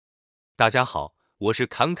大家好，我是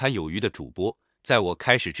侃侃有余的主播。在我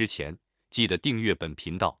开始之前，记得订阅本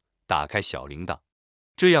频道，打开小铃铛，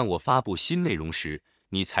这样我发布新内容时，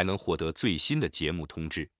你才能获得最新的节目通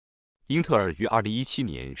知。英特尔于2017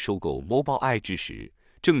年收购 Mobileye之时，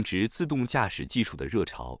正值自动驾驶技术的热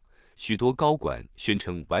潮，许多高管宣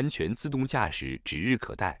称完全自动驾驶指日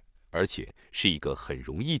可待，而且是一个很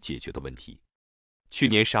容易解决的问题。去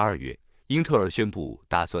年12月，英特尔宣布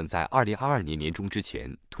打算在2022年年中之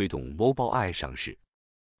前推动 Mobileye 上市。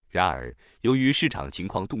然而，由于市场情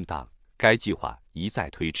况动荡，该计划一再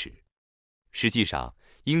推迟。实际上，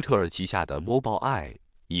英特尔旗下的 Mobileye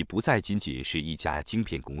已不再仅仅是一家晶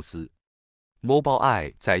片公司。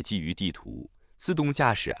Mobileye 在基于地图、自动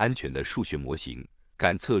驾驶安全的数学模型、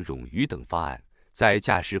感测冗余等方案，在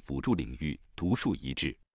驾驶辅助领域独树一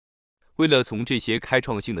帜。为了从这些开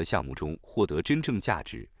创性的项目中获得真正价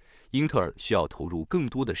值，英特尔需要投入更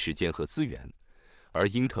多的时间和资源，而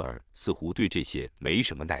英特尔似乎对这些没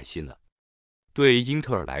什么耐心了。对英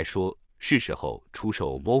特尔来说，是时候出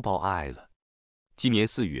售 Mobileye 了。今年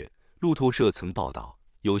4月，路透社曾报道，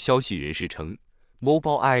有消息人士称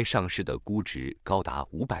 ，Mobileye 上市的估值高达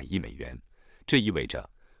500亿美元，这意味着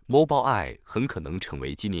Mobileye很可能成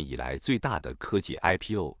为今年以来最大的科技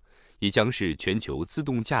IPO， 也将是全球自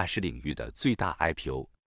动驾驶领域的最大 IPO。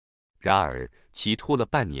然而，其拖了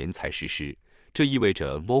半年才实施，这意味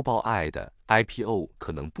着 Mobileye 的 IPO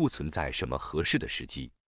可能不存在什么合适的时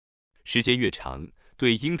机。时间越长，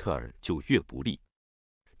对英特尔就越不利。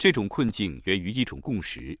这种困境源于一种共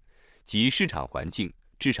识，即市场环境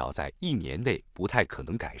至少在1年内不太可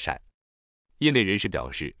能改善。业内人士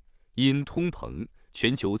表示，因通膨、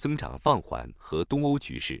全球增长放缓和东欧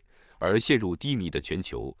局势而陷入低迷的全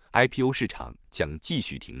球 IPO 市场将继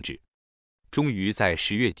续停滞。终于在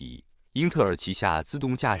10月底，英特尔旗下自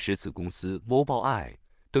动驾驶子公司 Mobileye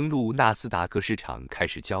登陆纳斯达克市场开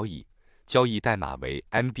始交易，交易代码为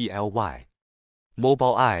MBLY。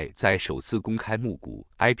Mobileye 在首次公开募股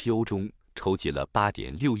IPO 中筹集了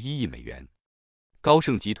8.61亿美元。高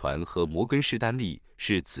盛集团和摩根士丹利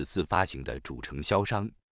是此次发行的主承销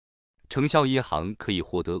商。承销银行可以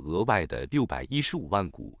获得额外的615万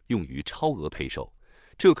股用于超额配售，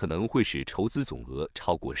这可能会使筹资总额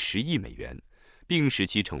超过10亿美元，并使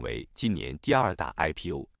其成为今年第2大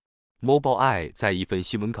IPO。Mobileye 在一份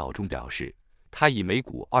新闻稿中表示，他以每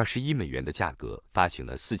股21美元的价格发行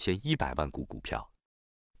了4100万股股票。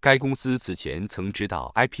该公司此前曾知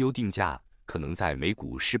道 IPO 定价可能在每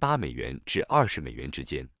股18美元至20美元之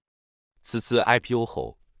间。此次 IPO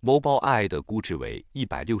后，Mobileye 的估值为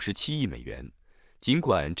167亿美元，尽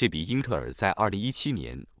管这比英特尔在2017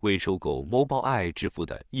年为收购 Mobileye支付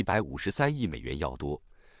的153亿美元要多，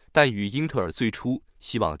但与英特尔最初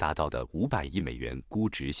希望达到的500亿美元估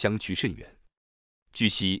值相去甚远。据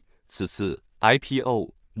悉，此次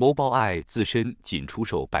IPO Mobileye 自身仅出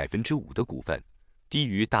售5%的股份，低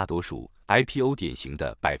于大多数 IPO 典型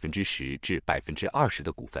的10%至20%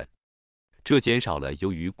的股份，这减少了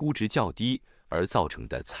由于估值较低而造成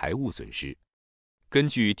的财务损失。根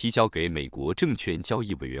据提交给美国证券交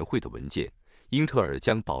易委员会的文件，英特尔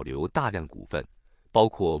将保留大量股份，包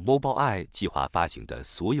括 Mobileye 计划发行的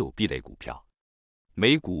所有 B 类股票。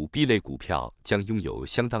每股 B 类股票将拥有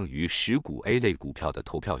相当于10股 A 类股票的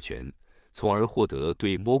投票权，从而获得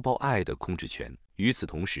对 Mobileye 的控制权。与此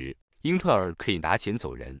同时，英特尔可以拿钱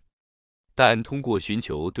走人。但通过寻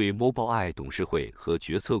求对 Mobileye 董事会和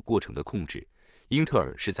决策过程的控制，英特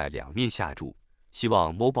尔是在两面下注，希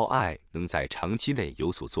望 Mobileye 能在长期内有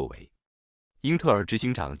所作为。英特尔执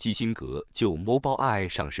行长季辛格就 Mobileye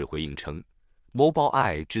上市回应称，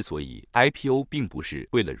 Mobileye 之所以 IPO 并不是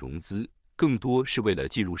为了融资，更多是为了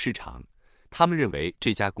进入市场。他们认为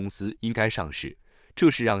这家公司应该上市，这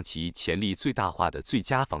是让其潜力最大化的最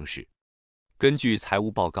佳方式。根据财务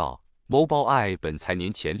报告， Mobileye 本财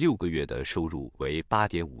年前6个月的收入为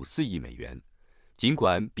8.54亿美元，尽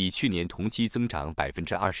管比去年同期增长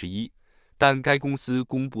21%，但该公司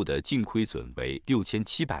公布的净亏损为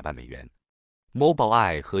6700万美元。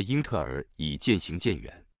Mobileye 和英特尔已渐行渐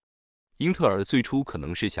远。英特尔最初可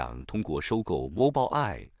能是想通过收购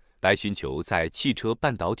Mobileye 来寻求在汽车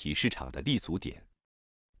半导体市场的立足点，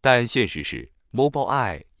但现实是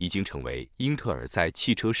Mobileye 已经成为英特尔在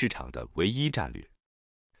汽车市场的唯一战略。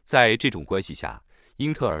在这种关系下，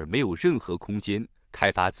英特尔没有任何空间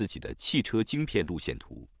开发自己的汽车晶片路线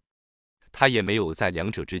图，它也没有在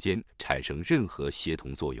两者之间产生任何协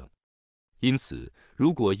同作用。因此，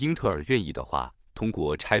如果英特尔愿意的话，通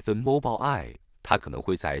过拆分 Mobileye， 它可能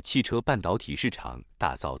会在汽车半导体市场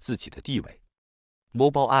打造自己的地位。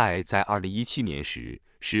Mobileye 在2017年时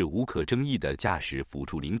是无可争议的驾驶辅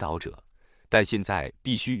助领导者，但现在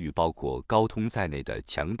必须与包括高通在内的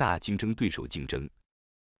强大竞争对手竞争。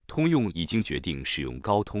通用已经决定使用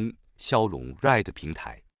高通骁龙 Ride 平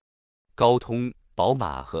台，高通、宝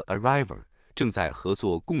马和 Arriver正在合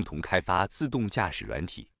作共同开发自动驾驶软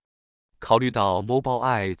体。考虑到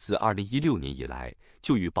Mobileye 自2016年以来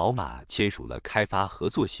就与宝马签署了开发合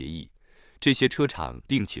作协议，这些车厂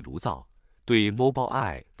另起炉灶，对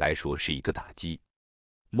Mobileye 来说是一个打击。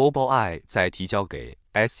Mobileye 在提交给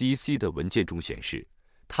SEC 的文件中显示，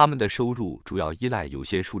他们的收入主要依赖有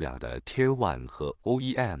限数量的 Tier 1和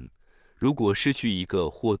OEM， 如果失去一个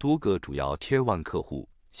或多个主要 Tier 1客户，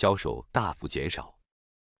销售大幅减少。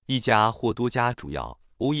一家或多家主要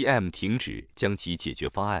OEM 停止将其解决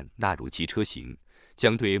方案纳入其车型，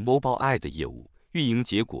将对 Mobileye 的业务、运营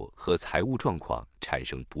结果和财务状况产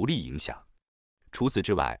生不利影响。除此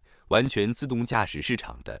之外，完全自动驾驶市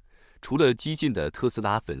场的，除了激进的特斯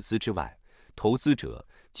拉粉丝之外，投资者、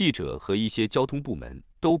记者和一些交通部门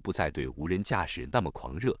都不再对无人驾驶那么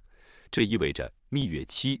狂热，这意味着蜜月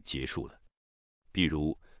期结束了。比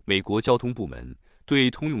如，美国交通部门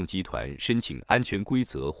对通用集团申请安全规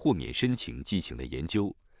则豁免申请进行了研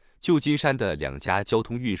究。旧金山的2家交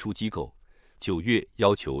通运输机构9月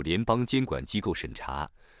要求联邦监管机构审查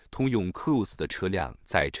通用 Cruise 的车辆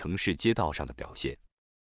在城市街道上的表现。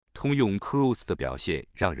通用 Cruise 的表现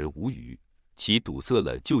让人无语，其堵塞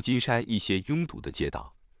了旧金山一些拥堵的街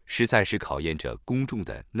道，实在是考验着公众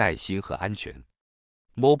的耐心和安全。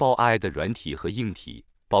Mobileye 的软体和硬体，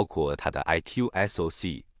包括它的 EyeQ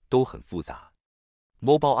SoC 都很复杂。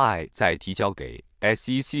Mobileye 在提交给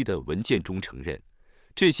SEC 的文件中承认，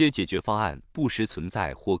这些解决方案不时存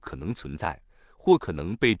在或可能存在，或可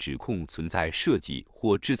能被指控存在设计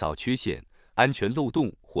或制造缺陷、安全漏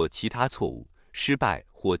洞或其他错误、失败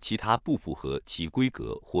或其他不符合其规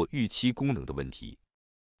格或预期功能的问题。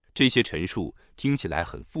这些陈述听起来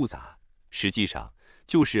很复杂，实际上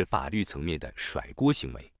就是法律层面的甩锅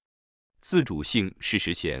行为。自主性是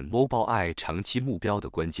实现 Mobileye 长期目标的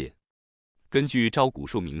关键。根据招股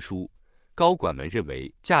说明书，高管们认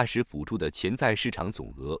为驾驶辅助的潜在市场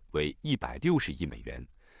总额为160亿美元，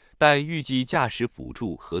但预计驾驶辅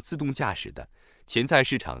助和自动驾驶的潜在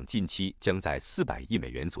市场近期将在400亿美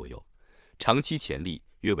元左右，长期潜力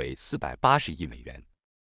约为480亿美元。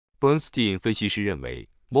Bernstein 分析师认为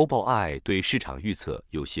Mobileye 对市场预测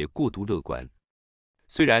有些过度乐观。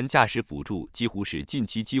虽然驾驶辅助几乎是近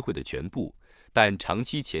期机会的全部，但长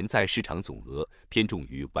期潜在市场总额偏重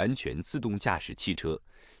于完全自动驾驶汽车，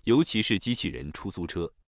尤其是机器人出租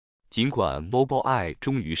车。尽管 Mobileye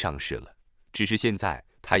终于上市了，只是现在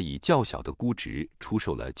它以较小的估值出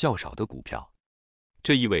售了较少的股票。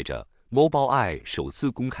这意味着 Mobileye 首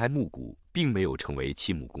次公开募股并没有成为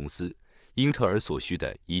其母公司英特尔所需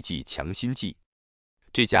的一剂强心剂。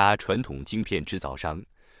这家传统晶片制造商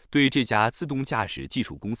对这家自动驾驶技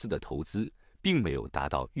术公司的投资并没有达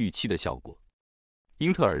到预期的效果。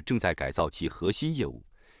英特尔正在改造其核心业务，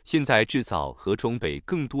现在制造和装备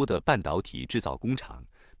更多的半导体制造工厂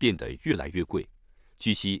变得越来越贵。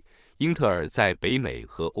据悉，英特尔在北美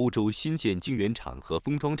和欧洲新建晶圆厂和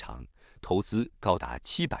封装厂，投资高达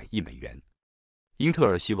700亿美元。英特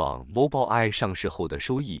尔希望 Mobileye 上市后的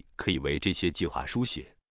收益可以为这些计划输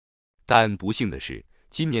血。但不幸的是，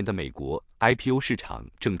今年的美国 IPO 市场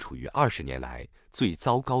正处于20年来最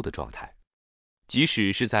糟糕的状态。即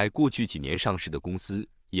使是在过去几年上市的公司，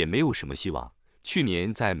也没有什么希望。去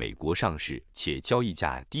年在美国上市且交易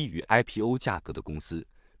价低于 IPO 价格的公司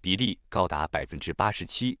比例高达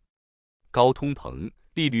87%。高通膨、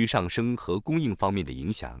利率上升和供应方面的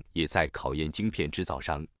影响也在考验晶片制造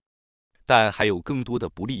商。但还有更多的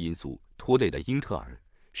不利因素拖累了英特尔。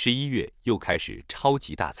11月又开始超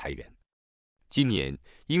级大裁员。今年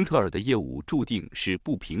英特尔的业务注定是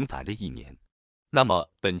不平凡的一年。那么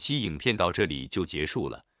本期影片到这里就结束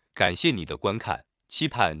了，感谢你的观看，期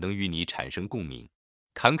盼能与你产生共鸣。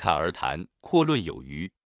侃侃而谈，阔论有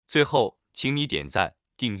余。最后，请你点赞、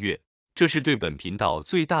订阅，这是对本频道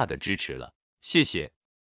最大的支持了，谢谢。